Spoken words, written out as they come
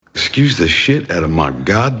excuse the shit out of my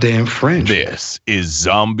goddamn French. This is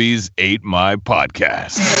Zombies Ate My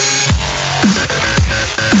Podcast.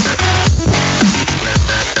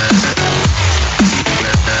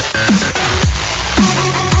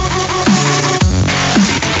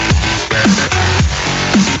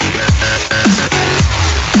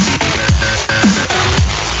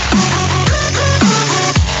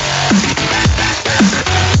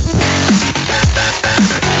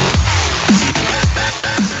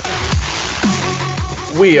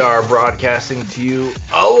 We are broadcasting to you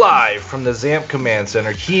alive from the ZAMP Command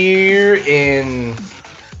Center here in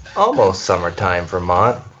almost summertime,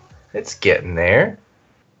 Vermont. It's getting there.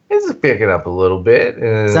 It's picking up a little bit.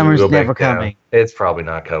 Summer's never coming. It's probably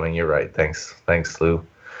not coming. You're right. Thanks, Lou.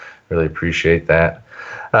 Really appreciate that.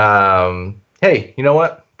 Hey, you know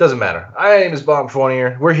what? Doesn't matter. My name is Bob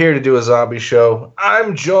Fournier. We're here to do a zombie show.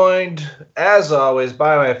 I'm joined, as always,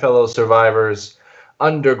 by my fellow survivors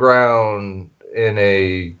underground in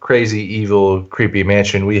a crazy, evil, creepy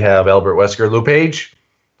mansion. We have Albert Wesker, Lou Page.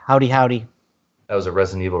 Howdy, howdy. That was a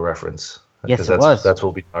Resident Evil reference. Yes, it was. That's what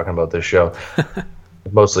we'll be talking about this show.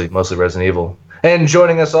 mostly Resident Evil. And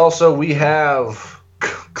joining us also, we have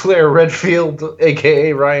Claire Redfield,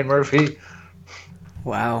 a.k.a. Ryan Murphy.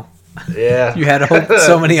 Wow. Yeah. You had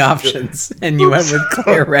so many options, and you went with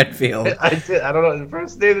Claire Redfield. I did. I don't know. The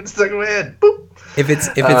first name that stuck in my head. Boop. If it's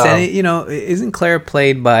any, isn't Claire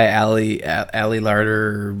played by Ali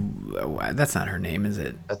Larder? That's not her name, is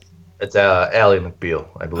it? It's Ally McBeal,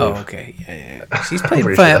 I believe. Oh, okay. Yeah. She's played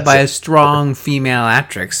by a strong female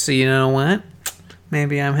actress. So you know what?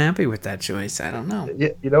 Maybe I'm happy with that choice. I don't know. Yeah,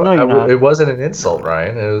 you know, no, it wasn't an insult,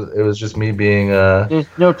 Ryan. It was just me being There's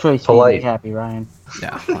no choice polite. To be happy, Ryan.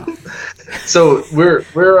 Yeah. Well. So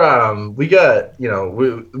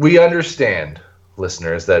we understand,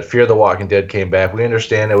 listeners, that Fear the Walking Dead came back. We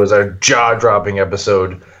understand it was our jaw-dropping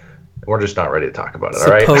episode. We're just not ready to talk about it.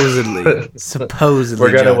 Supposedly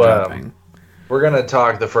we're jaw-dropping. We're gonna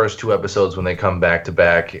talk the first two episodes when they come back to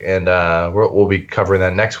back, and we'll be covering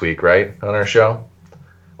that next week, right, on our show?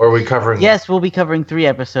 Or are we covering? Yes, we'll be covering 3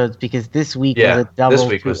 episodes because this week was a double.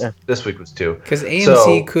 This week was 2. Because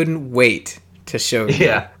AMC couldn't wait to show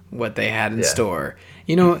you what they had in store.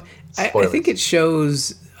 You know, I think it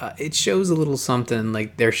shows. It shows a little something,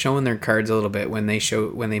 like they're showing their cards a little bit when they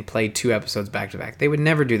play 2 episodes back to back. They would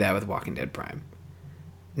never do that with Walking Dead Prime.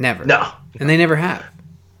 Never. No. And they never have.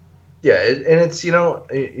 Yeah, and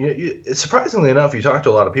it's, surprisingly enough, you talk to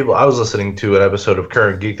a lot of people. I was listening to an episode of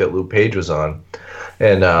Current Geek that Luke Page was on,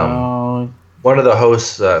 and one of the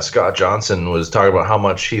hosts, Scott Johnson, was talking about how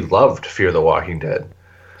much he loved Fear the Walking Dead.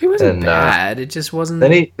 It wasn't bad. It just wasn't.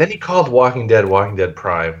 Then he called Walking Dead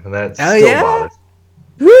Prime, and that still bothers.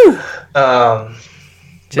 Woo!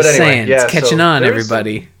 Just saying, it's catching on,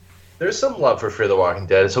 everybody. There's some love for Fear the Walking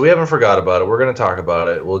Dead, so we haven't forgot about it. We're going to talk about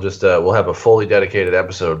it. We'll just we'll have a fully dedicated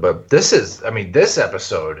episode. But this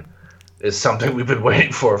episode is something we've been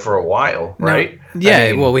waiting for a while, right? No,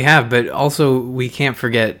 yeah, well, we have, but also we can't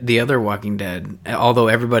forget the other Walking Dead. Although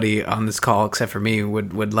everybody on this call, except for me,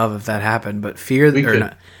 would love if that happened. But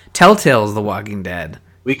Telltale's The Walking Dead.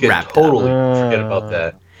 We could totally forget about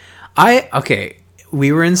that.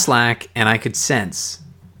 We were in Slack, and I could sense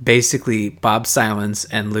basically Bob's silence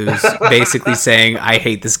and Lou's basically saying, "I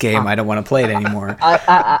hate this game. I don't want to play it anymore."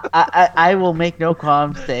 I will make no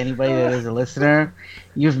comments to anybody that is a listener.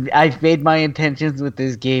 I've made my intentions with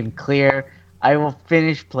this game clear. I will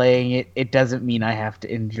finish playing it. It doesn't mean I have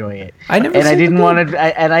to enjoy it. I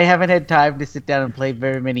haven't had time to sit down and play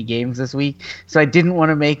very many games this week, so I didn't want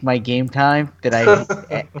to make my game time that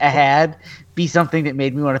I had be something that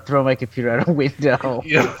made me want to throw my computer out a window.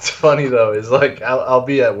 You know what's funny though is like I'll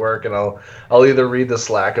be at work and I'll either read the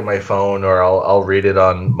Slack on my phone or I'll read it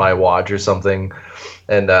on my watch or something,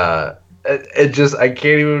 and it just I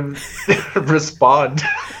can't even respond.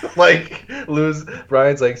 Like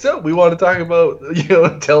Brian's like, so we want to talk about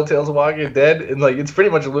Telltale's Walking Dead, and like it's pretty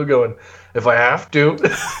much Lou going, if I have to.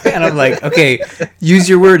 And I'm like, okay, use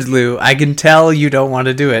your words, Lou. I can tell you don't want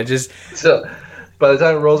to do it. Just so by the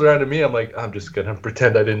time it rolls around to me, I'm like, I'm just gonna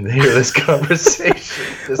pretend I didn't hear this conversation.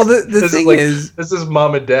 The thing is, this is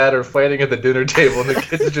mom and dad are fighting at the dinner table, and the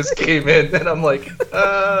kids just came in, and I'm like,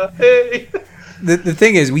 hey. The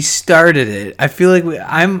thing is, we started it. I feel like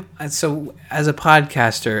so as a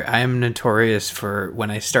podcaster, I am notorious for when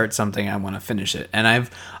I start something, I want to finish it. And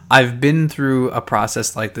I've been through a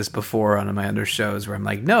process like this before on my other shows where I'm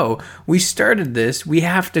like, no, we started this. We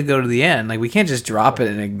have to go to the end. Like we can't just drop it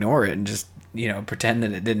and ignore it and just pretend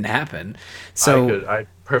that it didn't happen. So I'm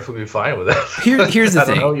perfectly fine with that. Here's the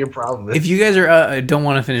thing. I don't know what your problem is. If you guys are don't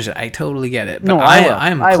want to finish it, I totally get it. But No,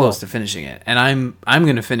 I'm close to finishing it, and I'm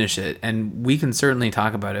going to finish it, and we can certainly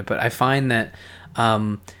talk about it. But I find that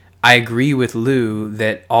I agree with Lou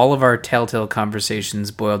that all of our Telltale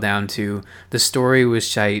conversations boil down to the story was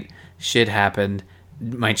shit happened,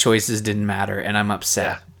 my choices didn't matter, and I'm upset.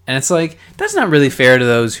 Yeah. And it's like, that's not really fair to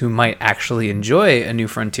those who might actually enjoy A New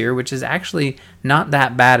Frontier, which is actually not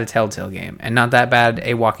that bad a Telltale game and not that bad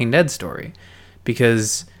a Walking Dead story.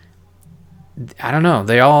 Because, I don't know,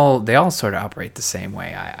 they all sort of operate the same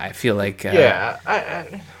way. I feel like...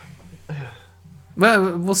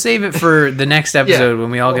 Well, we'll save it for the next episode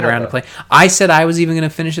when we all get around to play. I said I was even going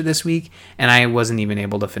to finish it this week, and I wasn't even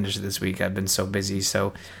able to finish it this week. I've been so busy.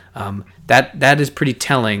 So that is pretty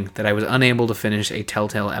telling that I was unable to finish a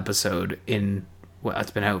Telltale episode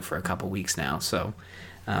it's been out for a couple weeks now. So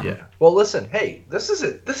yeah. Well, listen. Hey, this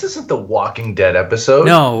isn't the Walking Dead episode.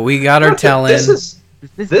 No, we got our tell in. This is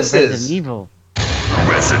Resident Evil.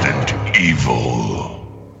 Resident Evil.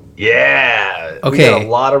 Yeah. Okay. We got a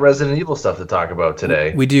lot of Resident Evil stuff to talk about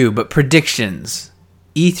today. We do, but predictions.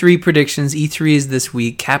 E3 predictions. E3 is this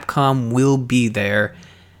week. Capcom will be there.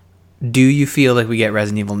 Do you feel like we get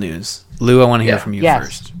Resident Evil news? Lou, I want to hear from you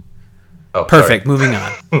first. Oh, perfect. Sorry. Moving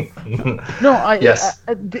on. No, yes.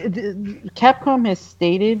 Capcom has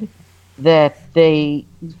stated that they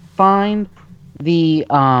find the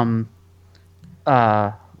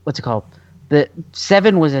what's it called? The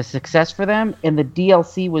 7 was a success for them, and the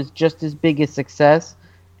DLC was just as big a success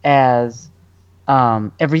as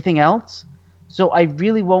everything else. So I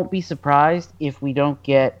really won't be surprised if we don't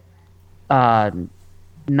get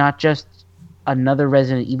not just another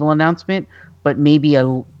Resident Evil announcement, but maybe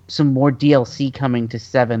some more DLC coming to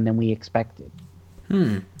 7 than we expected.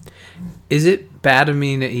 Is it bad of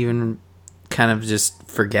me to even kind of just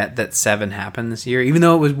forget that 7 happened this year, even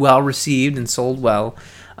though it was well received and sold well?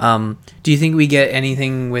 Do you think we get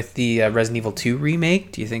anything with the Resident Evil 2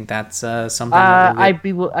 remake? Do you think that's something? That we'll get? I'd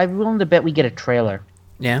be willing to bet we get a trailer.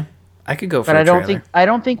 Yeah, I could go for. But a trailer. I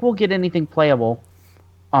don't think we'll get anything playable.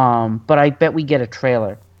 But I bet we get a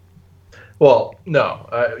trailer. Well, no,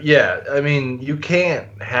 yeah. I mean, you can't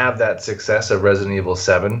have that success of Resident Evil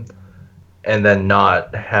 7 and then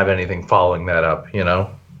not have anything following that up. You know?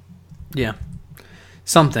 Yeah.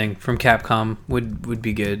 Something from Capcom would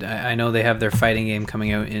be good. I know they have their fighting game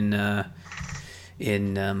coming out in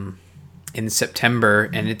September,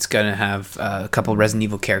 and it's gonna have a couple Resident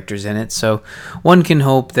Evil characters in it. So one can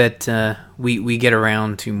hope that we get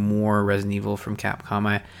around to more Resident Evil from Capcom.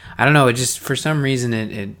 I don't know. It just for some reason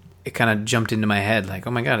it kind of jumped into my head like,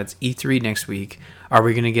 oh my god, it's E3 next week. Are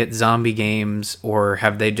we gonna get zombie games, or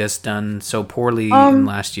have they just done so poorly in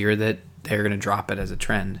last year that they're gonna drop it as a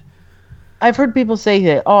trend? I've heard people say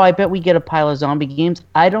that, I bet we get a pile of zombie games.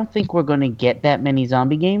 I don't think we're going to get that many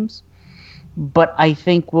zombie games, but I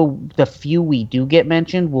think the few we do get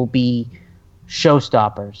mentioned will be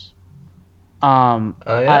showstoppers.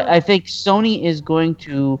 I think Sony is going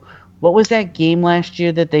to... What was that game last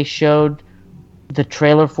year that they showed the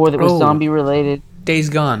trailer for that was zombie-related? Days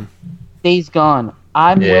Gone. Days Gone.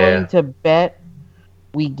 I'm willing to bet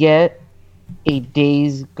we get a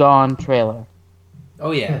Days Gone trailer. Oh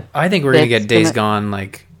yeah, I think we're gonna get Days Gone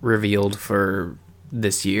like revealed for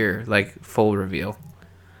this year, like full reveal.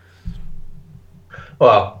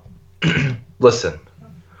 Well, listen,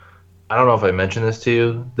 I don't know if I mentioned this to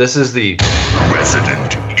you. This is the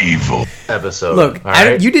Resident Evil episode. Look,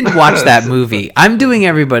 you didn't watch that movie. I'm doing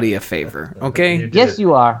everybody a favor, okay? Yes,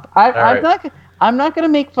 you are. I'm not gonna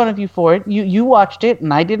make fun of you for it. You watched it,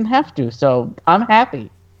 and I didn't have to, so I'm happy.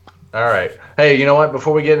 All right. Hey, you know what?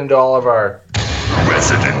 Before we get into all of our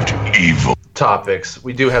Resident Evil topics,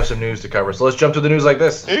 we do have some news to cover. So let's jump to the news like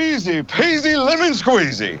this. Easy peasy lemon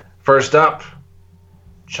squeezy. First up,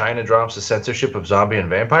 China drops the censorship of zombie and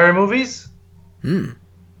vampire movies. Do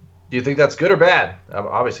you think that's good or bad?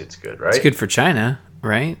 Obviously, it's good, right? It's good for China,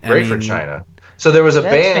 right? Great for China. So there was a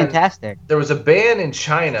ban. Fantastic. There was a ban in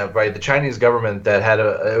China by the Chinese government that had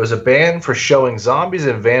it was a ban for showing zombies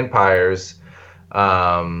and vampires.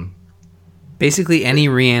 Basically, any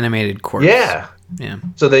reanimated corpse. Yeah. Yeah.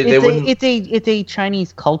 So they wouldn't. It's a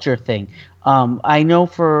Chinese culture thing. I know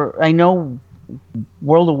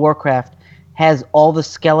World of Warcraft has all the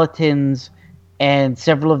skeletons and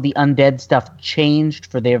several of the undead stuff changed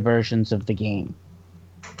for their versions of the game.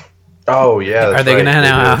 Oh yeah. Are they gonna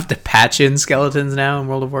now have to patch in skeletons now in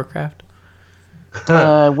World of Warcraft?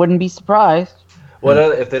 Wouldn't be surprised. What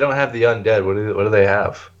if they don't have the undead? What do they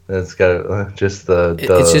have? It's got just the.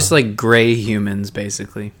 It's just like gray humans,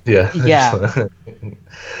 basically. Yeah. Yeah.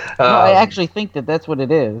 No, I actually think that's what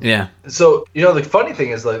it is. Yeah. So the funny thing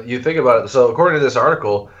is, like, you think about it. So according to this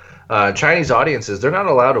article, Chinese audiences, they're not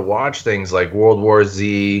allowed to watch things like World War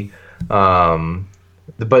Z,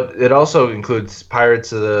 but it also includes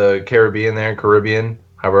Pirates of the Caribbean,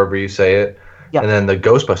 however you say it, and then the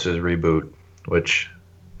Ghostbusters reboot, which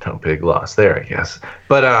no big loss there, I guess.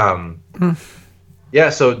 But yeah,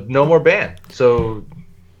 so no more ban. So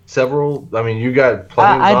several. I mean, you got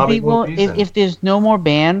plenty of zombie movies. If there's no more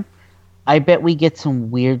ban, I bet we get some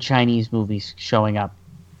weird Chinese movies showing up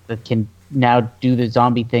that can now do the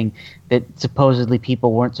zombie thing that supposedly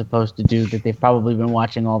people weren't supposed to do, that they've probably been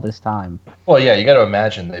watching all this time. Well, yeah, you got to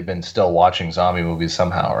imagine they've been still watching zombie movies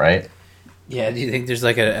somehow, right? Yeah. Do you think there's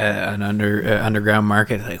like an underground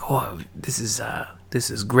market? Like, oh, this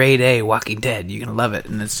is grade A Walking Dead. You're gonna love it,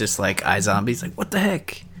 and it's just like iZombies. Like, what the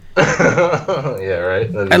heck? Yeah, right.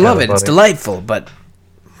 I love it. Funny. It's delightful, but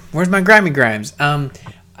where's my grimy grimes?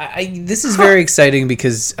 This is very exciting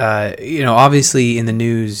because obviously in the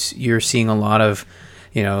news you're seeing a lot of,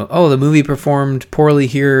 the movie performed poorly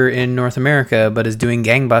here in North America, but is doing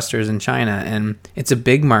gangbusters in China, and it's a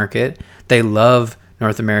big market. They love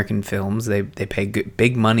North American films. They pay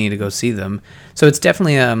big money to go see them. So it's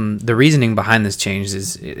definitely the reasoning behind this change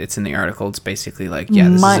is it's in the article. It's basically like,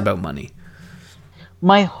 this is about money.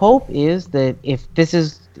 My hope is that if this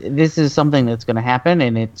is something that's going to happen,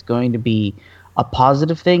 and it's going to be a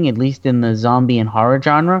positive thing, at least in the zombie and horror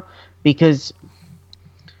genre, because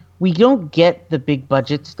we don't get the big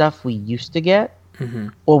budget stuff we used to get,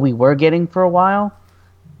 or we were getting for a while,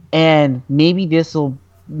 and maybe this will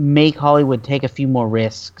make Hollywood take a few more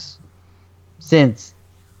risks, since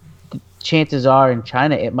chances are in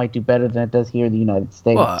China it might do better than it does here in the United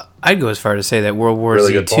States. Well, I'd go as far to say that World War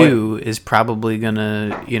Z 2 is probably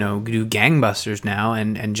gonna, do gangbusters now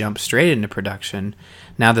and jump straight into production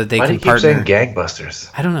now that they can partner. Why do you keep saying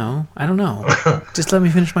gangbusters? I don't know. Just let me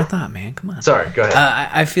finish my thought, man. Come on. Sorry, go ahead.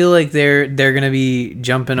 I feel like they're gonna be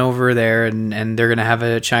jumping over there, and they're gonna have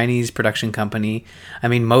a Chinese production company. I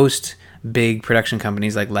mean, most big production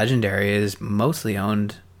companies like Legendary is mostly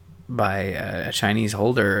owned by a Chinese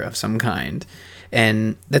holder of some kind,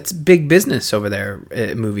 and that's big business over there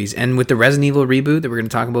at movies. And with the Resident Evil reboot that we're going to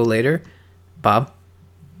talk about later, Bob,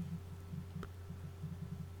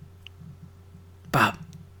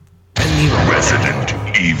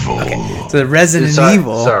 Resident Evil. Okay. So the Resident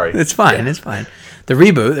Evil. Sorry, it's fine. Yeah. It's fine. The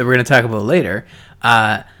reboot that we're going to talk about later.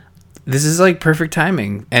 This is like perfect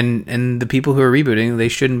timing, and the people who are rebooting, they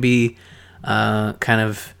shouldn't be kind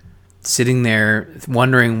of sitting there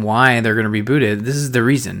wondering why they're going to reboot it. This is the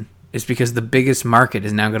reason. It's because the biggest market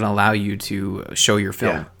is now going to allow you to show your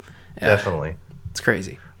film. Yeah, definitely. It's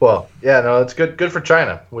crazy. Well, yeah, no, it's good for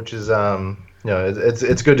China, which is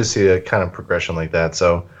it's good to see a kind of progression like that.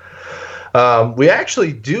 So we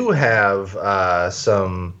actually do have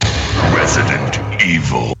some Resident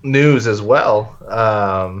Evil news as well.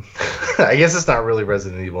 I guess it's not really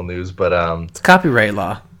Resident Evil news, but it's copyright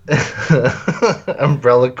law.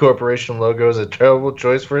 Umbrella Corporation logo is a terrible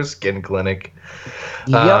choice for a skin clinic.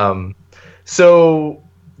 Yep. So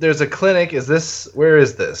there's a clinic. Where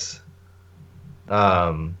is this?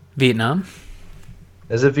 Vietnam.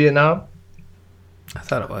 Is it Vietnam? I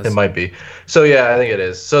thought it was. It might be. So yeah, I think it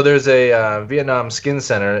is. So there's a Vietnam Skin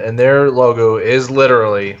Center, and their logo is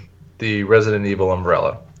literally the Resident Evil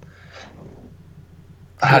umbrella.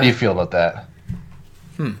 How do you feel about that?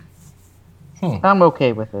 I'm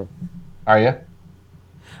okay with it. Are you?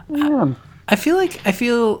 Yeah. I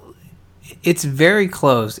feel it's very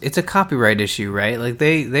close. It's a copyright issue, right? Like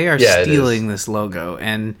they are stealing this logo,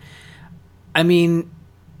 and I mean,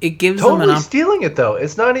 it gives them totally stealing it though.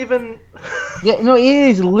 It's not even. Yeah, no, it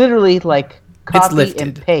is literally like copy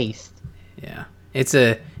and paste. Yeah, it's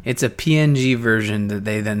a PNG version that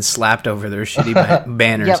they then slapped over their shitty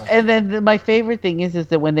banners. Yeah, and then my favorite thing is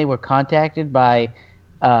that when they were contacted by.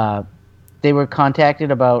 They were contacted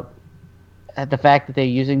about the fact that they're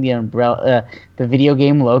using the umbrella, the video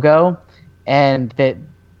game logo, and that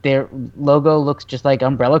their logo looks just like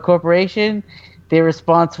Umbrella Corporation. Their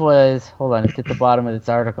response was, hold on, it's at the bottom of this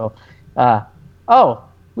article. Oh,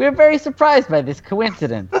 we're very surprised by this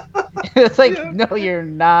coincidence. It's like, no, you're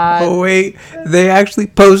not. Oh, wait. They actually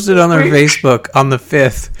posted on their Facebook on the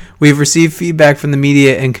 5th. We've received feedback from the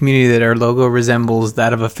media and community that our logo resembles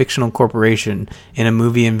that of a fictional corporation in a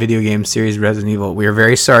movie and video game series, Resident Evil. We are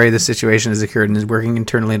very sorry this situation has occurred and is working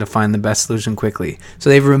internally to find the best solution quickly. So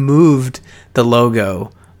they've removed the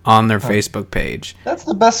logo on their Facebook page. That's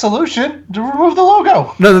the best solution, to remove the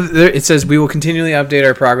logo. No, it says, we will continually update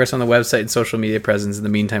our progress on the website and social media presence. In the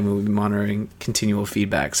meantime, we will be monitoring continual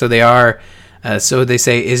feedback. So they are, so they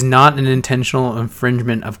say, is not an intentional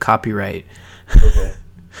infringement of copyright. Okay.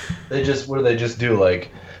 What do they just do? Like,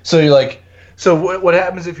 so you're like, so what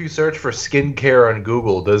happens if you search for skincare on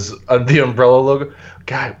Google? Does the Umbrella logo?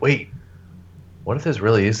 God, wait. What if this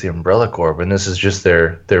really is the Umbrella Corp and this is just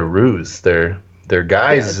their ruse, their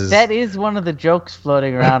guise? That is one of the jokes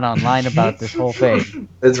floating around online about this whole thing.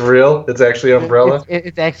 It's real? It's actually Umbrella?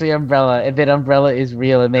 It's actually Umbrella, and that Umbrella is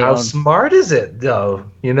real. And how smart is it, though?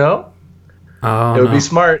 You know? Oh, it would be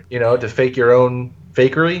smart, to fake your own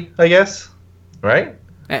fakery, I guess. Right?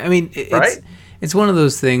 I mean, it's one of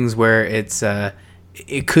those things where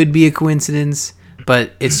it could be a coincidence,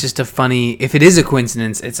 but it's just a funny. If it is a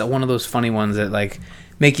coincidence, it's one of those funny ones that like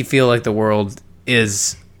make you feel like the world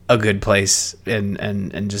is a good place,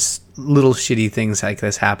 and just little shitty things like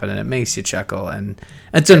this happen, and it makes you chuckle. And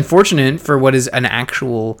it's unfortunate for what is an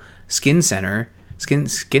actual skincare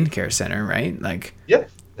center, right? Like, yeah.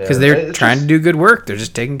 Because they're trying to do good work. They're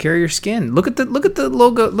just taking care of your skin. Look at the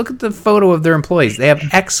logo. Look at the photo of their employees. They have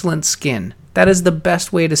excellent skin. That is the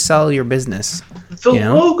best way to sell your business. The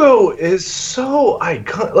logo is so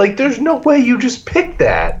iconic. Like, there's no way you just picked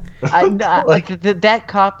that. That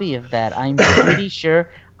copy of that, I'm pretty sure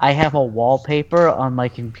I have a wallpaper on my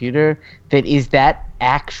computer that is that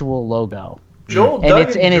actual logo. Joel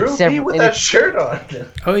Duggan drew me with that shirt on.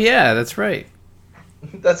 Oh yeah, that's right.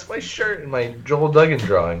 That's my shirt and my Joel Duggan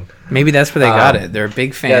drawing. Maybe that's where they got it. They're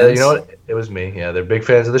big fans. Yeah, you know what? It was me. Yeah, they're big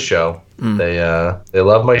fans of the show. They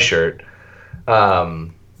love my shirt.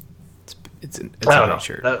 It's a great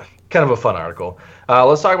shirt. Kind of a fun article.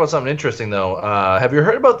 Let's talk about something interesting though. Have you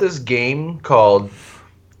heard about this game called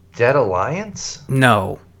Dead Alliance?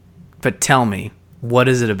 No, but tell me, what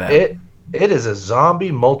is it about? It is a zombie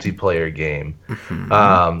multiplayer game.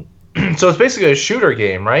 Mm-hmm. So it's basically a shooter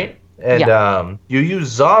game, right? And you use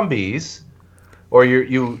zombies, or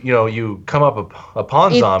you come up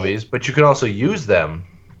upon zombies, but you can also use them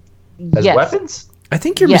as weapons. I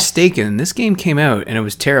think you're mistaken. This game came out and it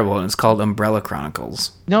was terrible, and it's called Umbrella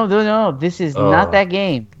Chronicles. No. This is not that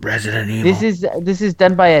game. Resident Evil. This is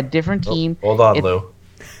done by a different team. Hold on, Lou.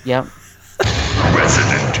 Yep.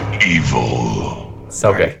 Resident Evil.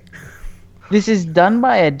 Sorry. Okay. This is done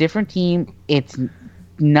by a different team. It's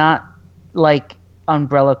not like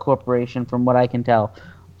Umbrella Corporation, from what I can tell.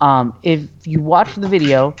 If you watch the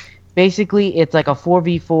video, basically it's like a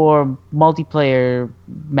 4v4 multiplayer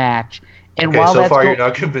match. And while so far you're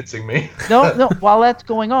not convincing me. No. While that's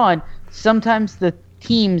going on, sometimes the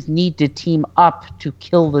teams need to team up to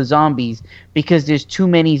kill the zombies because there's too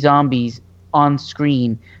many zombies on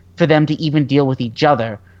screen for them to even deal with each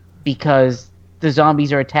other, because the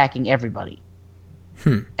zombies are attacking everybody.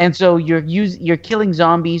 And so you're killing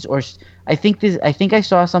zombies, or I think I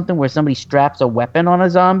saw something where somebody straps a weapon on a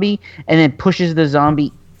zombie and then pushes the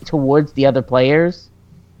zombie towards the other players,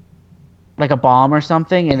 like a bomb or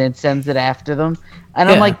something, and then sends it after them. And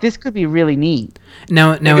I'm like, this could be really neat.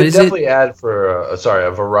 Now is definitely add for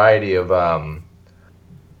a variety of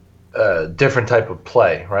different type of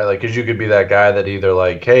play, right? Like, because you could be that guy that either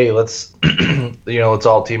like, hey, let's let's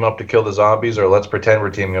all team up to kill the zombies, or let's pretend we're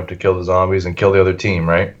teaming up to kill the zombies and kill the other team,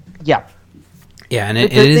 right? Yeah. Yeah, and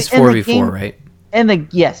it is 4v4, right? And the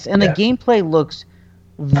gameplay looks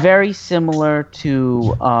very similar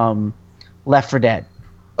to Left 4 Dead.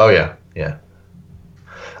 Oh yeah.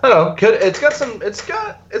 I don't know. It's got some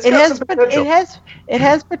potential. It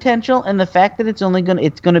has potential, and the fact that it's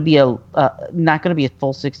going to be not going to be a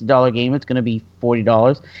full $60 game. It's going to be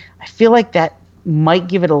 $40. I feel like that might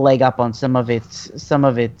give it a leg up on some of its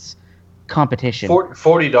competition.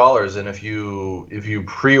 $40, and if you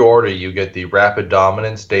pre-order, you get the Rapid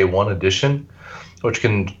Dominance Day 1 edition, which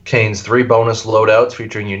contains 3 bonus loadouts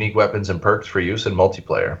featuring unique weapons and perks for use in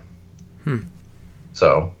multiplayer.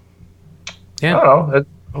 So, yeah, I don't know.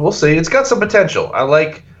 We'll see. It's got some potential. I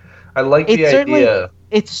like the idea.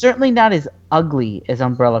 It's certainly not as ugly as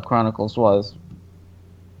Umbrella Chronicles was.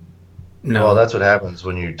 No, well, that's what happens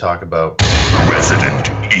when you talk about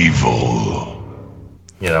Resident Evil.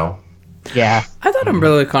 Yeah. I thought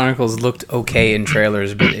Umbrella Chronicles looked okay in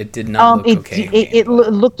trailers, but it did not look okay. It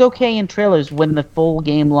looked okay in trailers. When the full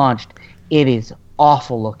game launched, it is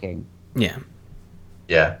awful looking. Yeah.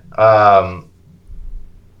 Yeah.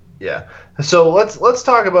 Yeah. So let's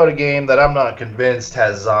talk about a game that I'm not convinced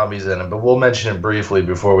has zombies in it, but we'll mention it briefly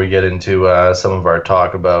before we get into some of our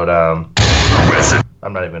talk about.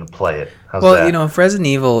 I'm not even going to play it. How's that? Resident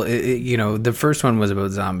Evil, the first one was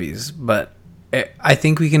about zombies, but I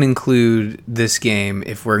think we can include this game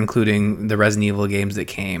if we're including the Resident Evil games that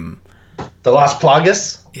came. The Las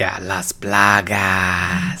Plagas? Yeah, Las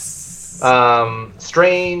Plagas.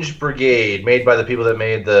 Strange Brigade, made by the people that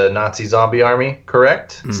made the Nazi zombie army,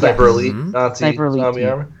 correct? Mm-hmm. Sniper Elite, Nazi Sniper Elite zombie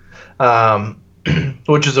army.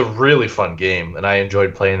 Which is a really fun game, and I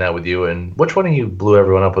enjoyed playing that with you. And which one of you blew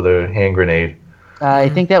everyone up with a hand grenade? I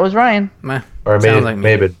think that was Ryan. Or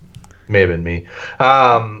maybe me.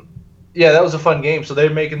 Yeah, that was a fun game. So they're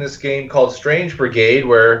making this game called Strange Brigade,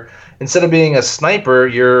 where instead of being a sniper,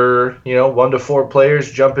 you're 1 to 4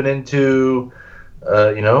 players jumping into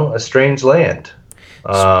a strange land.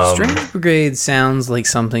 Strange Brigade sounds like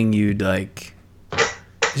something you'd like.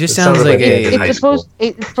 It just sounds like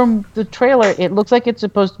from the trailer, it looks like it's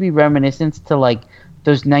supposed to be reminiscent to like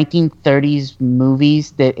those 1930s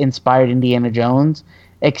movies that inspired Indiana Jones,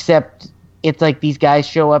 except it's like these guys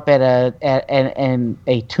show up at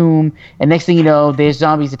a tomb, and next thing you know, there's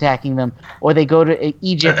zombies attacking them, or they go to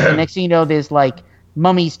Egypt, and next thing you know, there's like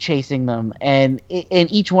mummies chasing them, and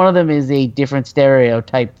each one of them is a different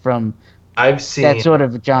stereotype from that sort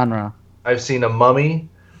of genre. I've seen a mummy,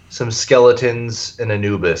 some skeletons, and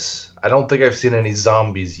Anubis. I don't think I've seen any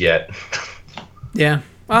zombies yet. Yeah,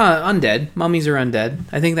 undead. Mummies are undead.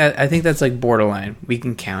 I think that's like borderline. We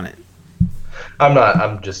can count it.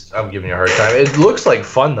 I'm giving you a hard time. It looks like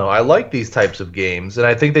fun though. I like these types of games, and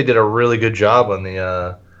I think they did a really good job on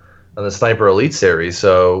the Sniper Elite series.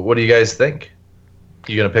 So, what do you guys think?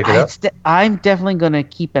 You gonna pick it up? I'm definitely gonna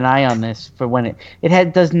keep an eye on this for when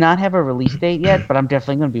it does not have a release date yet, but I'm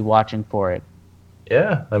definitely gonna be watching for it.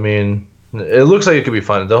 Yeah, I mean, it looks like it could be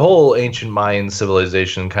fun. The whole ancient Mayan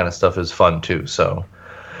civilization kind of stuff is fun too. So,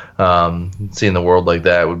 seeing the world like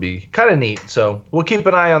that would be kind of neat. So we'll keep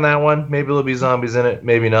an eye on that one. Maybe there'll be zombies in it.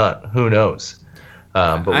 Maybe not. Who knows?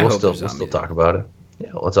 But we'll still talk about it.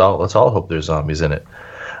 Yeah, let's all hope there's zombies in it.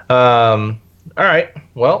 All right.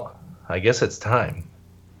 Well, I guess it's time.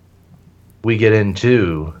 We get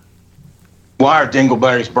into why are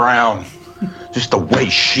dingleberries brown? Just the way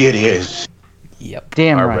shit is. Yep.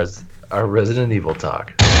 Damn right. Our Resident Evil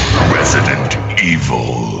talk. Resident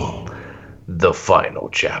Evil. The final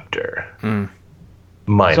chapter.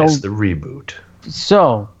 Minus the reboot.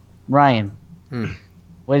 So, Ryan,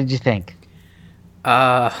 what did you think?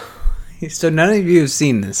 So none of you have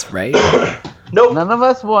seen this, right? Nope. None of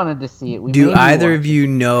us wanted to see it. Do either of you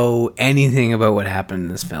know anything about what happened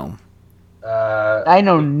in this film? I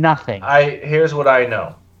know nothing. Here's what I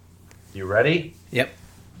know. You ready? Yep.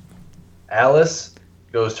 Alice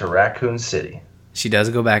goes to Raccoon City. She does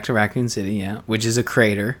go back to Raccoon City, yeah, which is a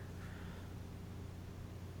crater.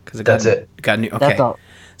 That's it. Okay. That's all.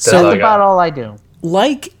 So that's about all I do.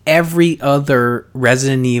 Like every other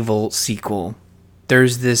Resident Evil sequel,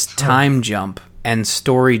 there's this time jump and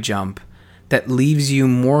story jump that leaves you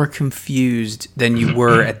more confused than you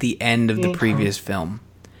were at the end of the previous film.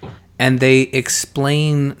 And they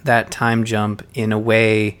explain that time jump in a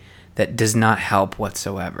way that does not help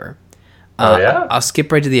whatsoever. I'll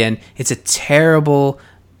skip right to the end. It's a terrible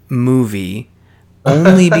movie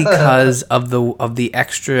only because of the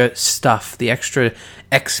extra stuff, the extra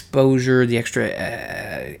exposure, the extra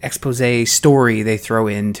expose story they throw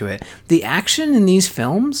into it. The action in these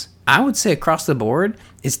films, I would say across the board,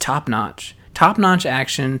 is top-notch. Top-notch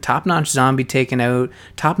action, top-notch zombie taken out,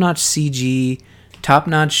 top-notch CG,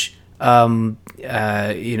 top-notch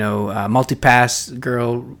multi-pass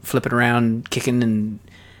girl flipping around, kicking, and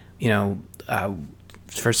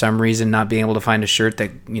for some reason not being able to find a shirt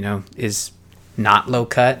that is not low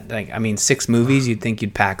cut. Like, I mean, 6 movies, you'd think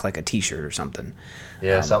you'd pack like a t-shirt or something.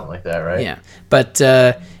 Yeah, something like that, right? Yeah, but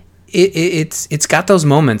it's got those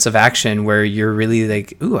moments of action where you're really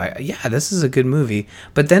like, ooh, this is a good movie.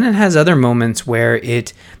 But then it has other moments where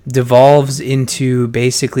it devolves into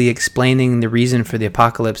basically explaining the reason for the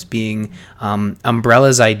apocalypse being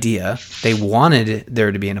Umbrella's idea. They wanted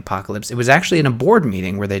there to be an apocalypse. It was actually in a board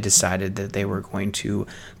meeting where they decided that they were going to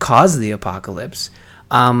cause the apocalypse.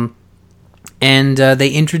 And they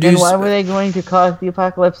introduced... And why were they going to cause the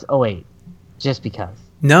apocalypse? Oh, wait. Just because.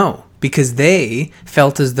 No, because they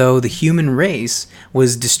felt as though the human race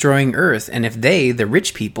was destroying Earth, and if they, the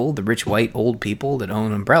rich people, the rich white old people that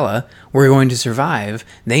own Umbrella, were going to survive,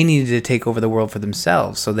 they needed to take over the world for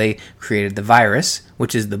themselves. So they created the virus,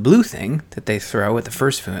 which is the blue thing that they throw at the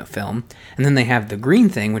first film, and then they have the green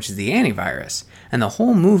thing, which is the antivirus. And the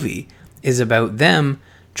whole movie is about them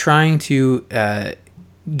trying to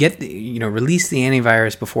release the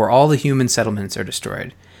antivirus before all the human settlements are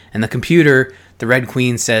destroyed. And the computer, the Red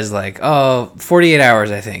Queen, says 48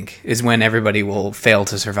 hours, I think, is when everybody will fail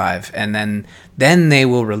to survive. And then they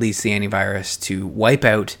will release the antivirus to wipe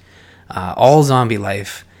out all zombie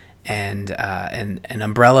life, and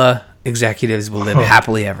Umbrella executives will live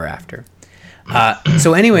happily ever after.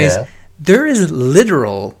 So anyways, there is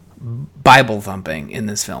literal Bible thumping in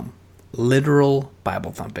this film. Literal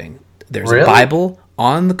Bible thumping. There's a Bible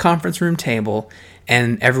on the conference room table,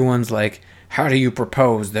 and everyone's like, how do you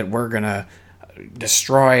propose that we're going to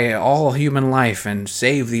destroy all human life and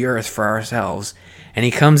save the earth for ourselves? And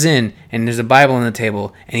he comes in, and there's a Bible on the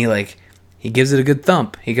table, and he gives it a good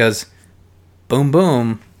thump. He goes, boom,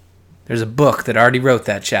 boom. There's a book that already wrote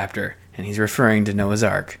that chapter, and he's referring to Noah's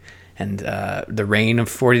Ark. And the reign of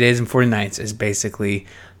 40 Days and 40 Nights is basically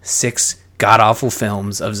 6 god-awful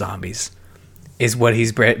films of zombies, is what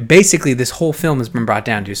he's... Basically, this whole film has been brought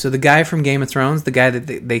down to. So the guy from Game of Thrones, the guy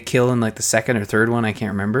that they kill in like the second or third one, I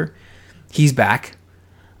can't remember, he's back.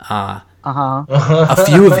 A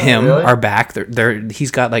few of him are back. He's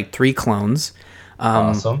got like 3 clones.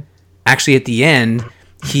 Awesome. Actually, at the end,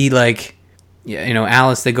 he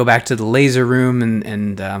Alice, they go back to the laser room,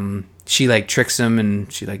 and she like tricks him,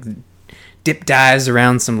 and she like dip dives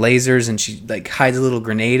around some lasers, and she like hides a little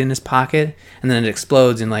grenade in his pocket, and then it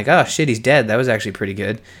explodes, and like, oh shit, he's dead. That was actually pretty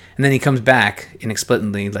good. And then he comes back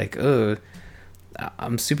inexplicably, like, oh,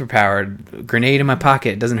 I'm super powered. Grenade in my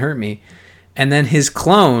pocket, doesn't hurt me. And then his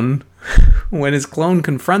clone, when his clone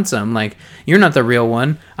confronts him, like, you're not the real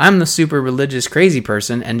one. I'm the super religious crazy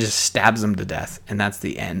person, and just stabs him to death. And that's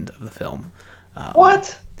the end of the film.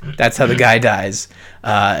 What? That's how the guy dies.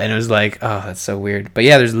 And it was like, oh, that's so weird. But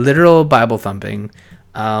yeah, there's literal Bible thumping.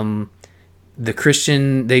 The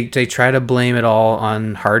Christian, they try to blame it all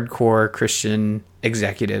on hardcore Christian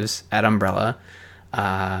executives at Umbrella.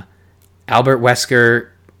 Albert Wesker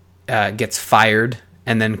gets fired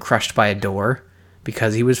and then crushed by a door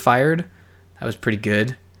because he was fired. That was pretty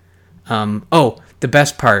good. The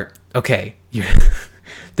best part. Okay.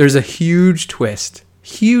 There's a huge twist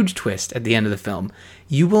at the end of the film.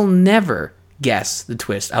 You will never guess the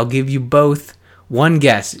twist. I'll give you both one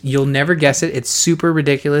guess. You'll never guess it. It's super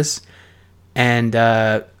ridiculous. And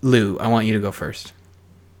Lou, I want you to go first.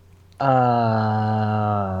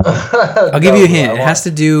 I'll give you a hint. It has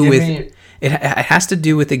to do with it has to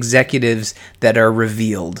do with executives that are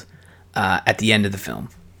revealed at the end of the film.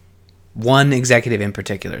 One executive in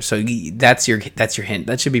particular. So that's your hint.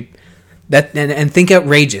 That should be that, and think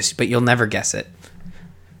outrageous, but you'll never guess it.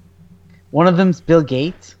 One of them's Bill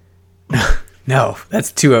Gates? No,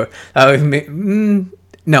 that's too...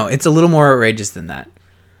 no, it's a little more outrageous than that.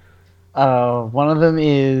 One of them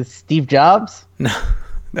is Steve Jobs? No.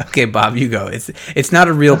 Okay, Bob, you go. It's not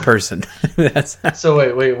a real person. So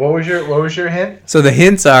wait. What was your hint? So the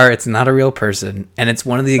hints are it's not a real person, and it's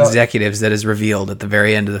one of the executives that is revealed at the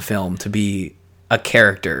very end of the film to be a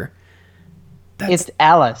character. It's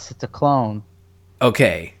Alice. It's a clone.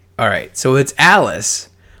 Okay, all right. So it's Alice...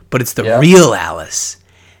 But it's the real Alice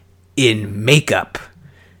in makeup.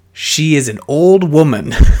 She is an old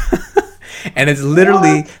woman. And it's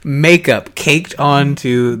literally makeup caked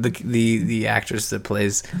onto the actress that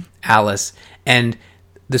plays Alice. And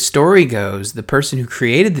the story goes, the person who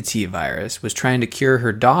created the T-virus was trying to cure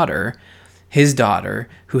his daughter,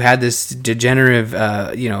 who had this degenerative,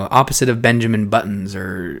 opposite of Benjamin Buttons,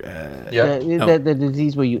 or... the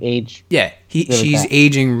disease where you age... Yeah, she's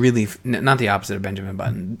aging really... Not the opposite of Benjamin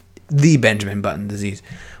Button. The Benjamin Button disease,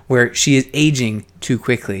 where she is aging too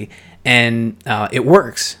quickly. And it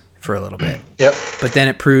works for a little bit. Yep. But then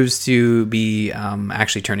it proves to be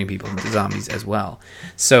actually turning people into zombies as well.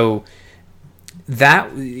 So...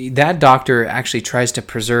 That doctor actually tries to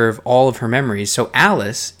preserve all of her memories. So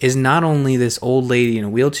Alice is not only this old lady in a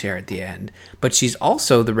wheelchair at the end, but she's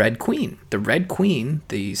also the Red Queen. The Red Queen,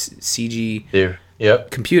 the CG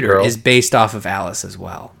computer, is based off of Alice as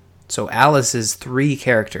well. So Alice is 3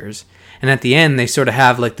 characters. And at the end, they sort of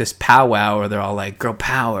have like this powwow where they're all like, girl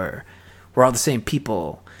power. We're all the same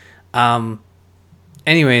people.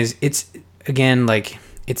 Anyways, it's, again, like,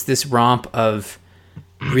 it's this romp of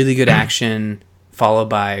really good action... followed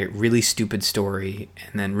by really stupid story,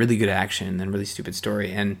 and then really good action, and then really stupid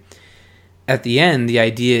story. And at the end, the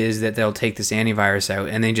idea is that they'll take this antivirus out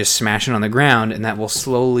and they just smash it on the ground, and that will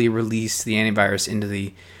slowly release the antivirus into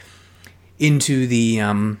the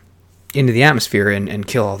atmosphere and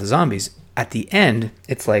kill all the zombies. At the end,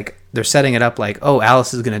 it's like they're setting it up like, oh,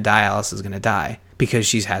 Alice is gonna die because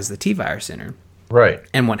she has the T-virus in her. Right.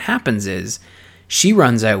 And what happens is she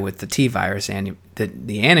runs out with the T-virus and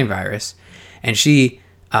the antivirus. And she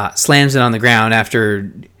slams it on the ground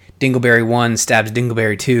after Dingleberry 1 stabs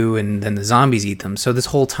Dingleberry 2, and then the zombies eat them. So this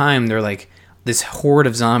whole time, they're like, this horde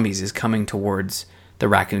of zombies is coming towards the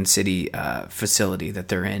Raccoon City facility that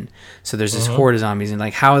they're in. So there's this horde of zombies, and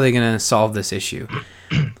like, how are they going to solve this issue?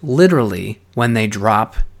 literally, when they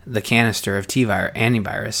drop the canister of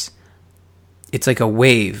antivirus, it's like a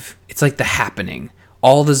wave. It's like The Happening.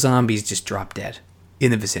 All the zombies just drop dead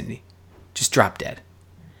in the vicinity. Just drop dead.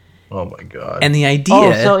 Oh my god! And the idea.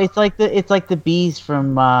 Oh, so it's like the bees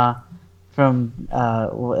from that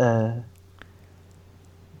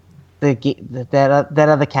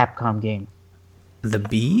other Capcom game. The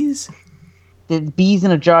bees? The bees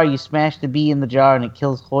in a jar. You smash the bee in the jar and it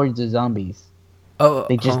kills hordes of zombies. Oh,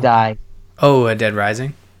 they just die. Oh, Dead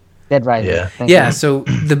Rising. Dead Rising. Yeah. Yeah. So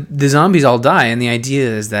the zombies all die, and the idea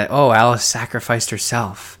is that Alice sacrificed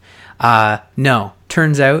herself. No,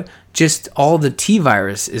 turns out just all the T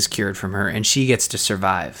virus is cured from her, and she gets to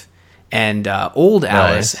survive. And old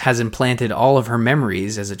Alice has implanted all of her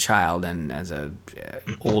memories as a child and as a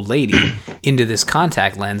old lady into this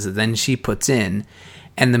contact lens that then she puts in.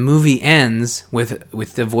 And the movie ends with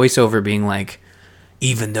the voiceover being like,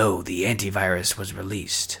 even though the antivirus was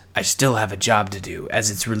released, I still have a job to do, as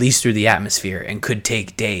it's released through the atmosphere and could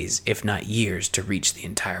take days, if not years, to reach the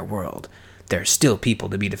entire world. There are still people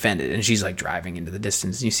to be defended. And she's like driving into the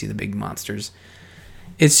distance, and you see the big monsters.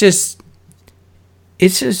 It's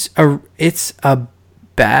a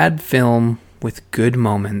bad film with good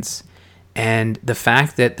moments. And the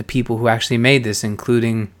fact that the people who actually made this,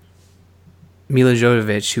 including Mila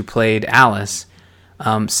Jovovich, who played Alice,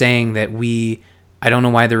 saying that I don't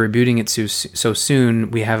know why they're rebooting it so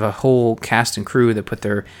soon. We have a whole cast and crew that put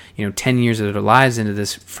their 10 years of their lives into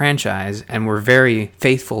this franchise, and we're very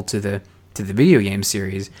faithful to the video game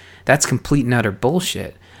series. That's complete and utter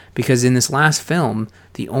bullshit. Because in this last film,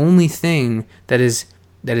 the only thing that is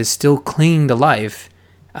still clinging to life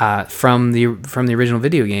from the original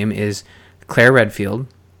video game is Claire Redfield,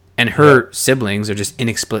 and her siblings are just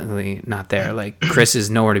inexplicably not there. Like Chris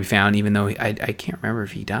is nowhere to be found, even though I can't remember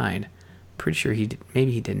if he died. Pretty sure he did.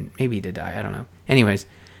 Maybe he didn't. Maybe he did die. I don't know. Anyways,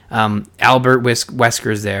 Albert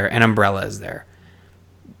Wesker is there, and Umbrella is there.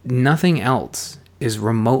 Nothing else is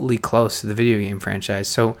remotely close to the video game franchise.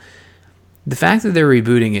 So the fact that they're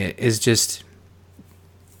rebooting it is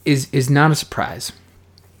not a surprise,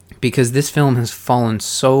 because this film has fallen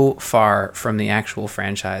so far from the actual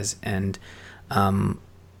franchise, and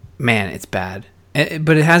man, it's bad.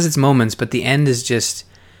 But it has its moments, but the end is just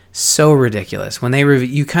so ridiculous. When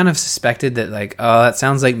you kind of suspected that, like, oh, that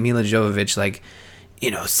sounds like Mila Jovovich, like,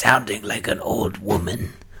 sounding like an old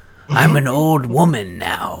woman. I'm an old woman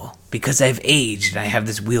now because I've aged and I have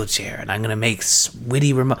this wheelchair and I'm going to make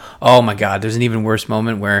witty Oh my God, there's an even worse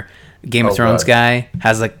moment where Game of Thrones guy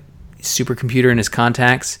has like supercomputer in his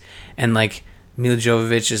contacts, and like Mila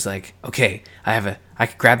Jovovich is like, okay, I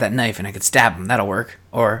could grab that knife and I could stab him, that'll work.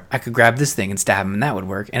 Or I could grab this thing and stab him and that would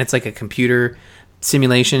work. And it's like a computer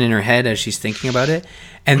simulation in her head as she's thinking about it.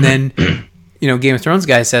 And then, Game of Thrones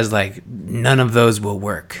guy says like, none of those will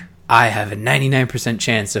work. I have a 99%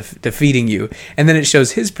 chance of defeating you. And then it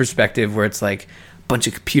shows his perspective where it's like a bunch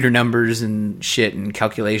of computer numbers and shit and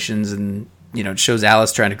calculations, and it shows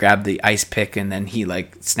Alice trying to grab the ice pick, and then he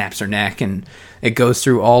like snaps her neck, and it goes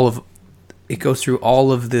through all of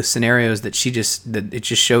the scenarios that it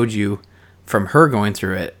just showed you from her going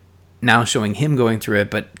through it, now showing him going through it,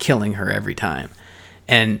 but killing her every time.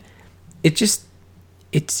 And it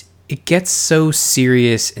gets so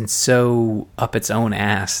serious and so up its own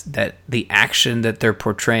ass that the action that they're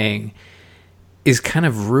portraying is kind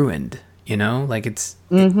of ruined, like it's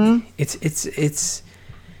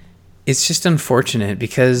just unfortunate,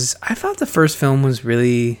 because I thought the first film was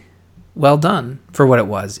really well done for what it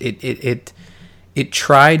was. It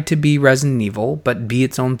tried to be Resident Evil, but be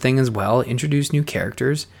its own thing as well, introduce new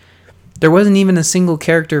characters. There wasn't even a single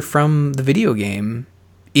character from the video game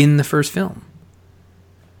in the first film.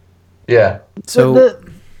 Yeah. So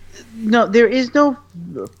there is no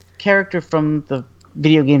character from the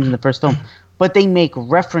video games in the first film, but they make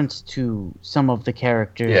reference to some of the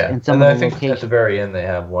characters and some of the locations. I think at the very end they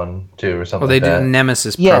have one too, or something. Well, they like that. do a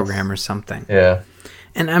Nemesis program or something. Yeah.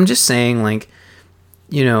 And I'm just saying, like,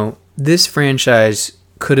 this franchise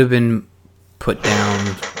could have been put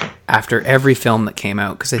down after every film that came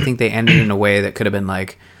out, because I think they ended in a way that could have been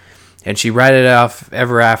like, and she ride it off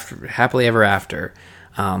happily ever after,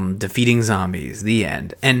 defeating zombies, the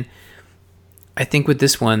end. And I think with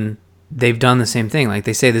this one, they've done the same thing. Like,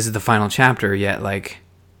 they say this is the final chapter, yet like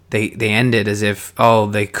they end it as if,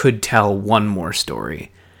 they could tell one more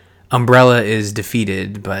story. Umbrella is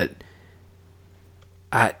defeated, but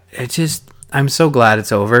I'm so glad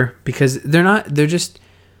it's over, because they're just,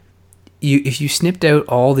 if you snipped out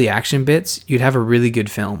all the action bits, you'd have a really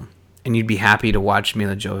good film, and you'd be happy to watch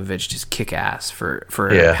Mila Jovovich just kick ass for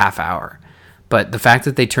a half hour. But the fact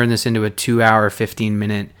that they turned this into a 2 hour,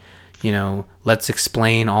 15-minute, let's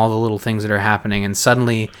explain all the little things that are happening. And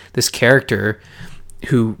suddenly this character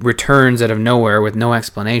who returns out of nowhere with no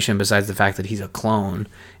explanation besides the fact that he's a clone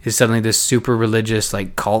is suddenly this super religious,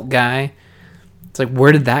 like, cult guy. It's like,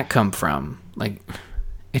 where did that come from? Like,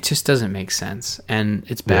 it just doesn't make sense, and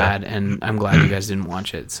it's bad, and I'm glad you guys didn't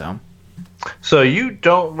watch it, so. So you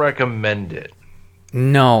don't recommend it?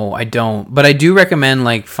 No, I don't. But I do recommend,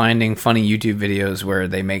 like, finding funny YouTube videos where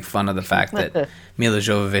they make fun of the fact that Milla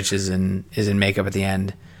Jovovich is in makeup at the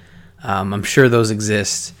end. I'm sure those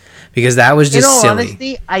exist. Because that was just silly.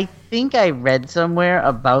 Honestly, I think I read somewhere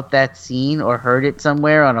about that scene or heard it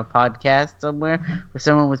somewhere on a podcast somewhere where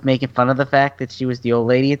someone was making fun of the fact that she was the old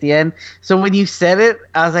lady at the end. So when you said it,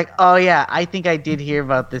 I was like, oh yeah, I think I did hear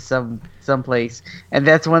about this someplace. And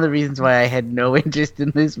that's one of the reasons why I had no interest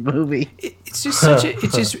in this movie. It's just such a,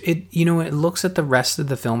 it looks at the rest of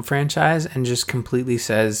the film franchise and just completely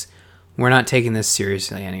says, we're not taking this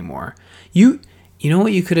seriously anymore. You know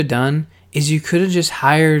what you could have done? Is you could have just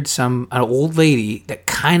hired an old lady that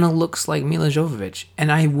kind of looks like Milla Jovovich, and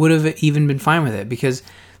I would have even been fine with it because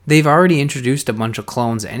they've already introduced a bunch of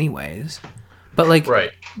clones anyways. But like,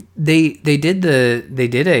 right. they did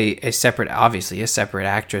a separate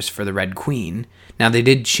actress for the Red Queen. Now they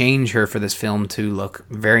did change her for this film to look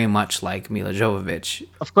very much like Milla Jovovich.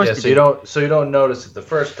 Of course, yeah. So you don't notice it the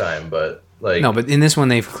first time, but like no, but in this one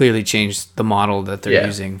they've clearly changed the model that they're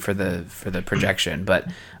using for the projection, but.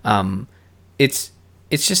 It's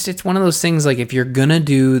one of those things, like, if you're gonna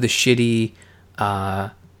do the shitty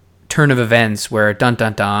turn of events where dun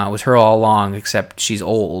dun dun it was her all along except she's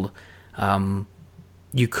old,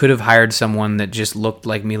 you could have hired someone that just looked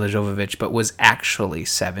like Milla Jovovich but was actually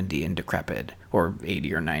 70 and decrepit, or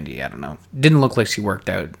 80 or 90, I don't know. Didn't look like she worked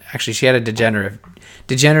out. Actually, she had a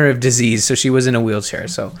degenerative disease, so she was in a wheelchair.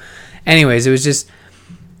 So anyways, it was just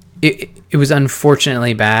It was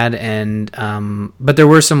unfortunately bad, and but there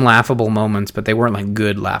were some laughable moments, but they weren't like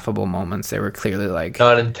good laughable moments. They were clearly like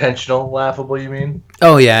not intentional laughable. You mean?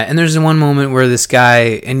 Oh yeah, and there's one moment where this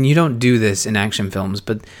guy, and you don't do this in action films,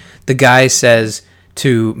 but the guy says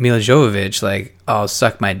to Milla Jovovich like, "Oh,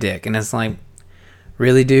 suck my dick," and it's like,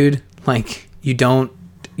 really, dude? Like you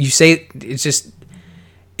say it's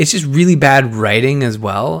just really bad writing as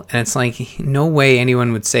well, and it's like, no way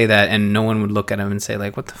anyone would say that, and no one would look at him and say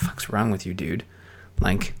like, what the fuck's wrong with you, dude?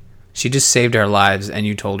 Like, she just saved our lives and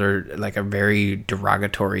you told her like a very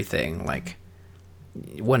derogatory thing. Like,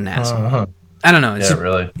 what an asshole. I don't know. It's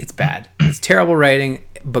really, it's bad. It's terrible writing,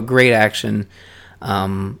 but great action.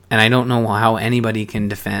 And I don't know how anybody can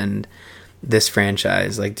defend this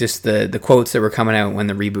franchise. Like, just the quotes that were coming out when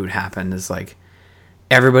the reboot happened is like,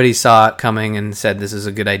 everybody saw it coming and said this is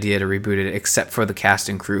a good idea to reboot it, except for the cast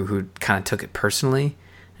and crew who kind of took it personally.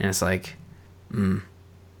 And it's like, I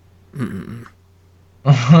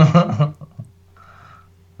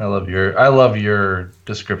love your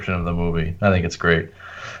description of the movie. I think it's great.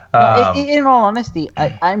 In all honesty,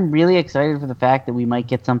 I'm really excited for the fact that we might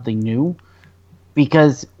get something new,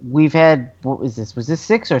 because we've had, what was this? Was this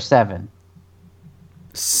 6 or 7?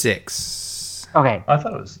 6. Okay. I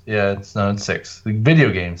thought it was, it's 6. The video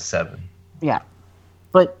game's 7. Yeah.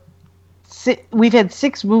 But we've had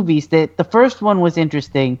 6 movies that the first one was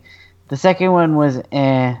interesting, the second one was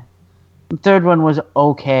the third one was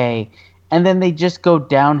okay, and then they just go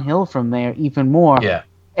downhill from there even more. Yeah.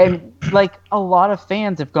 And like, a lot of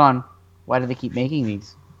fans have gone, why do they keep making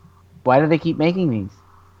these? Why do they keep making these?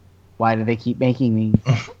 Why do they keep making these?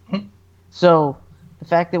 So the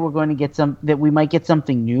fact that we're going to get that we might get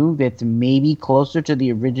something new that's maybe closer to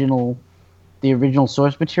the original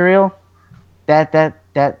source material,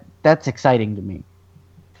 that's exciting to me.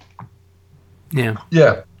 Yeah.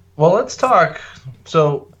 Yeah. Well, let's talk.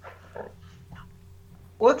 So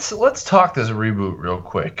let's talk this reboot real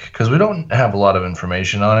quick, because we don't have a lot of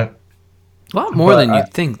information on it. A lot more than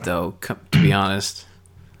you'd think, though, to be honest.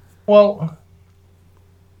 Well,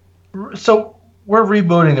 so we're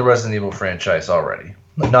rebooting the Resident Evil franchise already.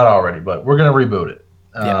 Not already, but we're going to reboot it.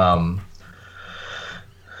 Yeah.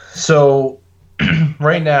 So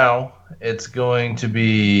right now it's going to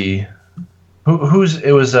be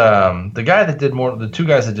the guy that did the 2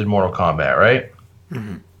 guys that did Mortal Kombat, right?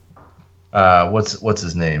 Mm-hmm. What's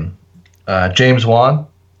his name? James Wan.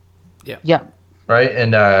 Yeah. Yeah. Right,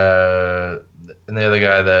 and the other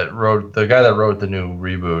guy that wrote the new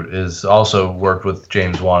reboot is also worked with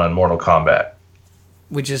James Wan on Mortal Kombat,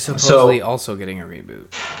 which is supposedly also getting a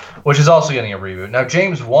reboot. Which is also getting a reboot. Now,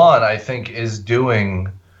 James Wan, I think, is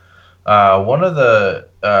doing One of the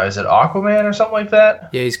is it Aquaman or something like that?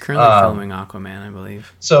 Yeah, he's currently filming Aquaman, I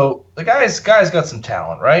believe. So the guy's got some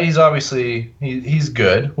talent, right? He's obviously he's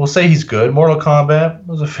good. We'll say he's good. Mortal Kombat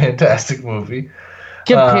was a fantastic movie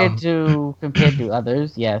compared to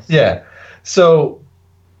others. Yes. Yeah. So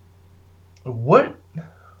what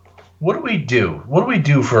do we do? What do we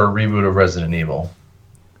do for a reboot of Resident Evil?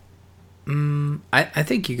 I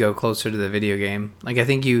think you go closer to the video game. Like, I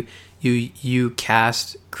think you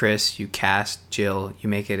cast Chris, you cast Jill, you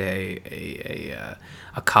make it a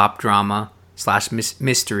cop drama /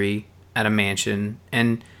 mystery at a mansion,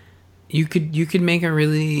 and you could make a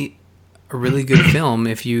really good film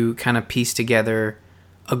if you kind of piece together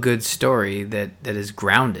a good story that is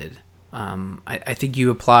grounded. I think you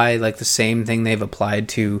apply like the same thing they've applied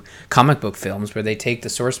to comic book films, where they take the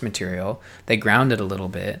source material, they ground it a little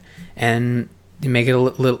bit, and you make it a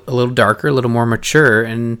little darker, a little more mature,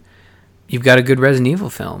 and you've got a good Resident Evil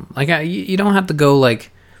film. Like, you don't have to go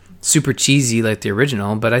like super cheesy like the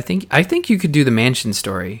original, but I think you could do the mansion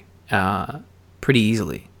story pretty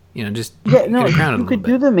easily. You know, just you could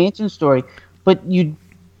do the mansion story, but you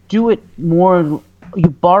do it more. You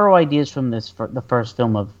borrow ideas from the first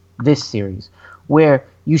film of this series, where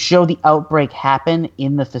you show the outbreak happen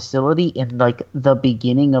in the facility in like the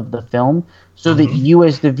beginning of the film, so that you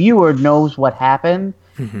as the viewer knows what happened,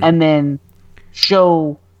 and then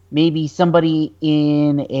show maybe somebody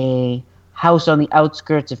in a house on the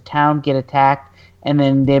outskirts of town get attacked, and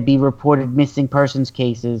then there be reported missing persons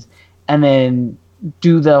cases, and then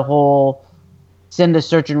do the whole send a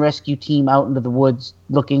search and rescue team out into the woods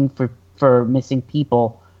looking for missing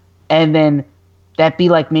people, and then that be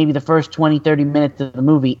like maybe the first 20-30 minutes of the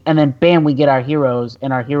movie, and then bam, we get our heroes,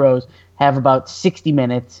 and our heroes have about 60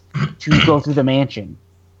 minutes to go through the mansion.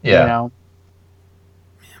 Yeah. You know?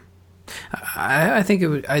 I think it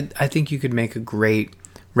would. I think you could make a great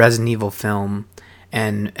Resident Evil film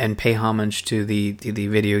and pay homage to the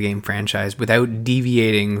video game franchise without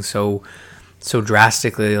deviating so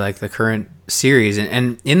drastically like the current series.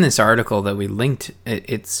 And in this article that we linked,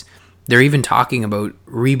 they're even talking about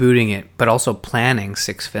rebooting it, but also planning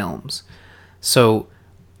 6 films. So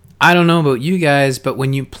I don't know about you guys, but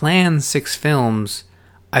when you plan 6 films,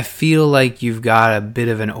 I feel like you've got a bit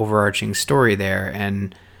of an overarching story there,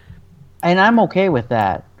 and I'm okay with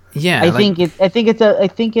that. Yeah, I think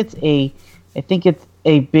it's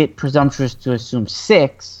a bit presumptuous to assume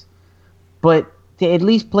 6, but to at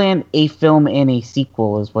least plan a film and a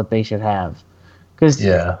sequel is what they should have. Because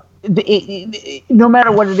no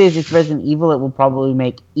matter what it is, it's Resident Evil. It will probably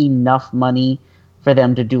make enough money for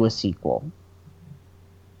them to do a sequel.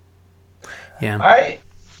 Yeah, I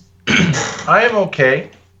am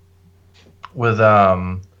okay with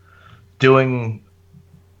doing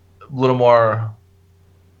a little more.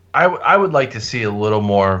 I would like to see a little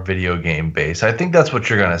more video game base. I think that's what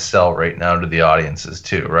you're going to sell right now to the audiences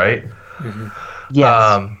too, right? Mm-hmm.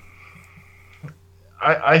 Yes.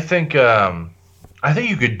 I think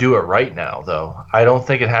you could do it right now, though. I don't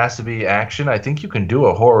think it has to be action. I think you can do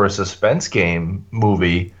a horror suspense game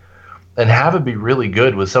movie and have it be really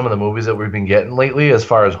good with some of the movies that we've been getting lately as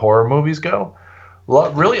far as horror movies go.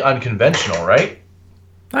 Really unconventional, right?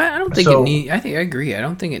 I don't think it needs. I agree. I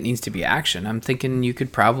don't think it needs to be action. I'm thinking you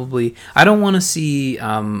could probably. I don't want to see.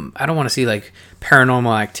 I don't want to see like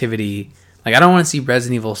Paranormal Activity. Like, I don't want to see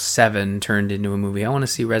Resident Evil 7 turned into a movie. I want to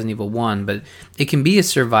see Resident Evil 1, but it can be a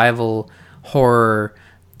survival horror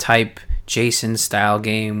type Jason style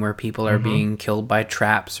game where people are being killed by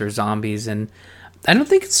traps or zombies, and I don't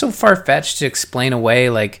think it's so far-fetched to explain away,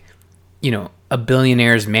 like, you know, a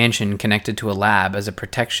billionaire's mansion connected to a lab as a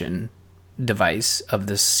protection device of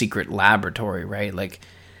this secret laboratory, right? Like,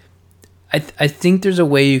 I think there's a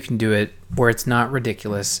way you can do it where it's not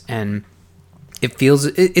ridiculous, and it feels,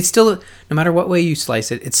 it's still, no matter what way you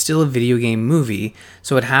slice it, it's still a video game movie,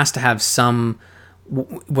 so it has to have some,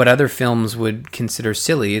 what other films would consider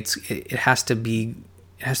silly. It has to be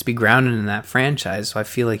grounded in that franchise. So I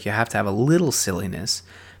feel like you have to have a little silliness,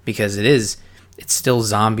 because it's still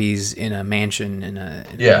zombies in a mansion in an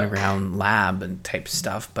underground lab and type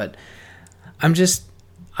stuff. But I'm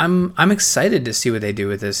excited to see what they do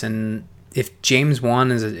with this. And if James Wan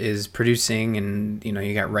is producing, and you know,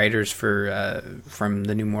 you got writers from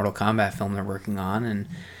the new Mortal Kombat film they're working on, and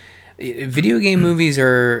video game movies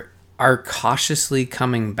are cautiously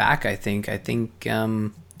coming back. I think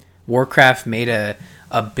Warcraft made a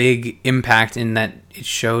big impact in that it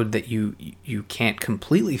showed that you can't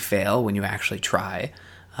completely fail when you actually try.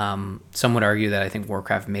 Some would argue that I think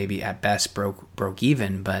Warcraft maybe at best broke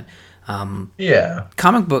even, but I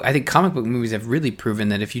think comic book movies have really proven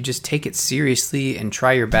that if you just take it seriously and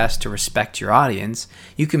try your best to respect your audience,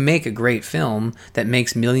 you can make a great film that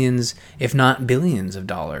makes millions, if not billions of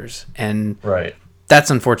dollars. And that's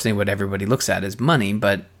unfortunately what everybody looks at as money,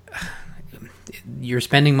 but you're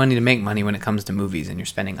spending money to make money when it comes to movies, and you're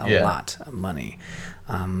spending a lot of money.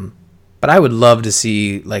 But I would love to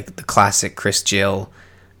see like the classic Chris Jill,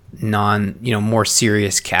 more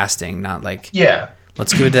serious casting, not like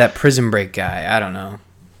let's give it to that Prison Break guy. I don't know.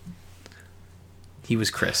 He was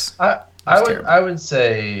Chris. I would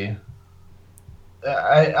say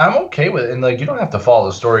I'm okay with it, and like you don't have to follow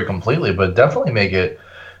the story completely, but definitely make it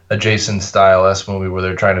a Jason style-esque movie where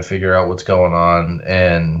they're trying to figure out what's going on.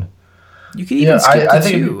 And you could even skip to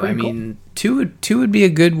 2. I mean, cool. 2 would be a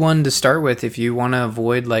good one to start with if you want to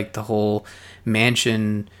avoid like the whole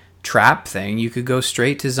mansion trap thing. You could go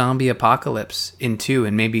straight to zombie apocalypse in 2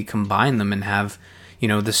 and maybe combine them and have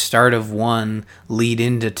the start of 1 lead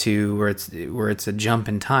into 2 where it's a jump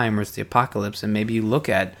in time where it's the apocalypse, and maybe you look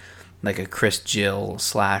at like a Chris Jill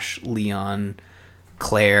 / Leon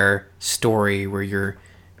Claire story where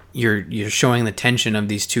you're showing the tension of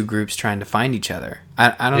these two groups trying to find each other.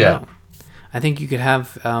 I don't know. I think you could have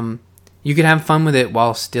fun with it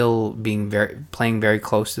while still being playing very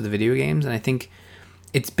close to the video games, and I think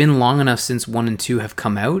it's been long enough since 1 and 2 have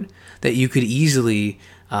come out that you could easily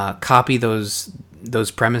copy those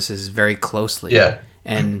premises very closely. Yeah.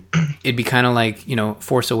 And it'd be kind of like,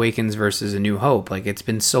 Force Awakens versus A New Hope. Like, it's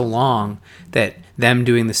been so long that them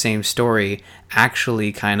doing the same story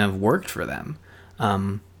actually kind of worked for them.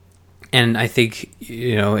 And I think,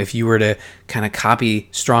 if you were to kind of copy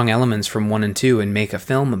strong elements from 1 and 2 and make a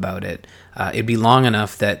film about it, it'd be long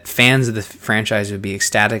enough that fans of the franchise would be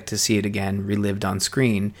ecstatic to see it again, relived on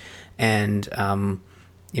screen. And,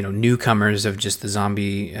 newcomers of just the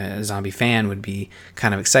zombie fan would be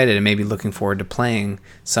kind of excited and maybe looking forward to playing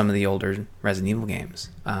some of the older Resident Evil games.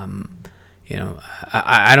 I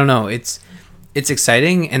don't know. It's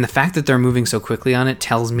exciting, and the fact that they're moving so quickly on it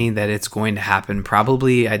tells me that it's going to happen.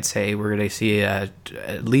 Probably, I'd say we're going to see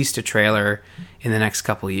at least a trailer in the next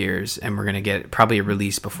couple of years, and we're going to get probably a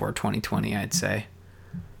release before 2020, I'd say.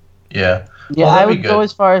 Yeah. Yeah, well, I would go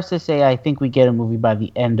as far as to say I think we get a movie by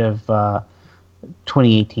the end of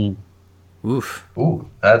 2018. Oof. Ooh,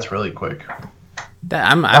 that's really quick. I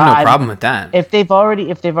have no problem with that. If they've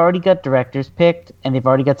already got directors picked and they've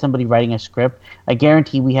already got somebody writing a script, I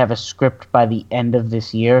guarantee we have a script by the end of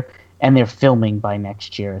this year, and they're filming by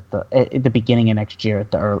next year at the beginning of next year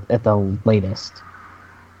at the latest.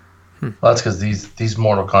 Well, that's because these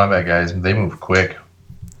Mortal Kombat guys, they move quick.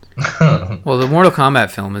 Well, the Mortal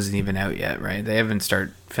Kombat film isn't even out yet, right? They haven't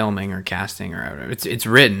started filming or casting or out. It's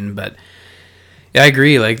written, but. Yeah, I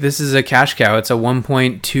agree. Like, this is a cash cow. It's a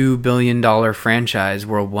 $1.2 billion franchise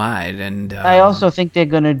worldwide, and I also think they're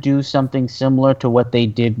going to do something similar to what they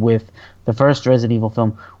did with the first Resident Evil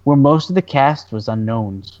film, where most of the cast was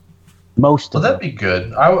unknowns. That'd be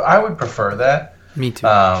good. I would prefer that. Me too.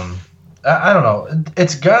 I don't know.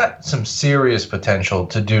 It's got some serious potential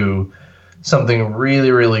to do something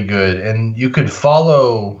really, really good, and you could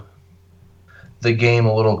follow the game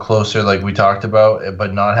a little closer, like we talked about,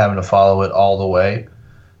 but not having to follow it all the way.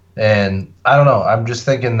 And I don't know. I'm just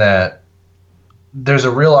thinking that there's a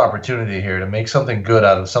real opportunity here to make something good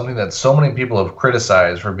out of something that so many people have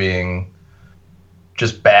criticized for being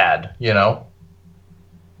just bad,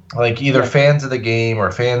 Like either fans of the game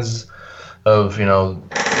or fans of,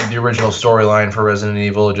 the original storyline for Resident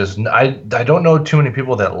Evil. Just I don't know too many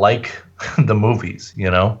people that like the movies,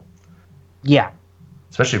 Yeah.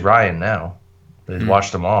 Especially Ryan now. They've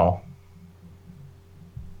watched them all.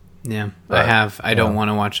 Yeah, I have. I don't want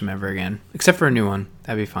to watch them ever again, except for a new one.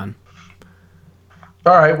 That'd be fun.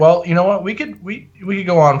 All right. Well, you know what? We could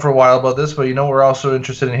go on for a while about this, but we're also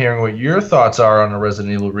interested in hearing what your thoughts are on a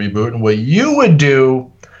Resident Evil reboot and what you would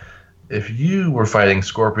do if you were fighting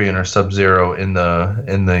Scorpion or Sub-Zero in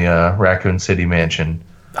the Raccoon City mansion.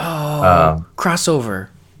 Oh, crossover.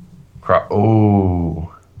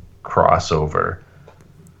 Crossover.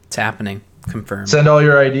 It's happening. Confirmed. Send all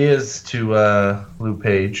your ideas to Lou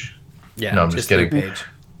Page. Yeah, no, I'm just kidding. Lou Page.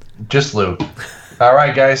 Just Lou. All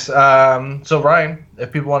right, guys. So Ryan,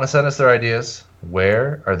 if people want to send us their ideas,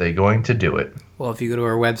 where are they going to do it? Well, if you go to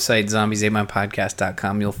our website,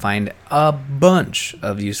 zombies8mypodcast.com, you'll find a bunch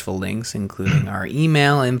of useful links, including our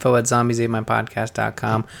email,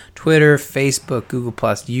 info@zombies8mypodcast.com, Twitter, Facebook, Google+,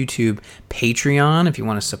 YouTube, Patreon. If you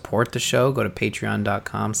want to support the show, go to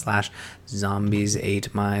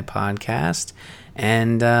patreon.com/zombies8mypodcast.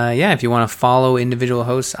 And if you want to follow individual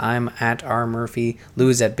hosts, I'm at R. Murphy, Lou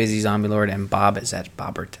is at Busy Zombie Lord, and Bob is at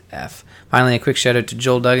Bobbert F. Finally, a quick shout out to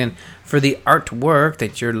Joel Duggan for the artwork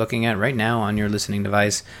that you're looking at right now on your listening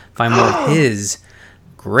device. Find more of his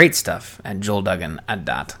great stuff at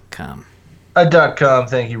joelduggan.com. .com.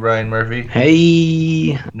 Thank you, Ryan Murphy.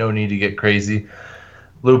 Hey. No need to get crazy.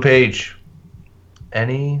 Lou Page,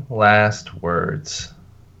 any last words?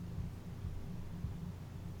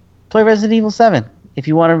 Play Resident Evil 7 if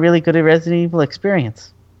you want a really good Resident Evil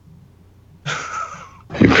experience.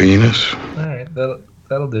 You penis? All right,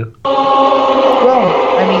 that'll do.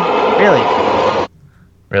 Well, I mean, really.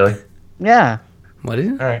 Really? Yeah. What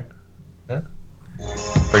is it? All right. Yeah.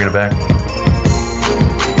 Bring it back.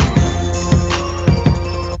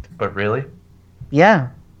 But really? Yeah.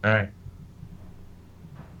 All right.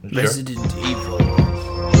 Sure? Resident Evil.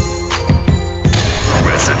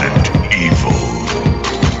 Resident Evil.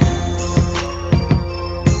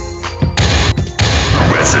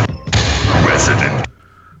 Resident.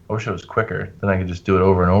 I wish it was quicker. Then I could just do it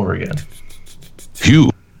over and over again.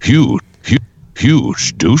 Huge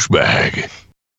douchebag.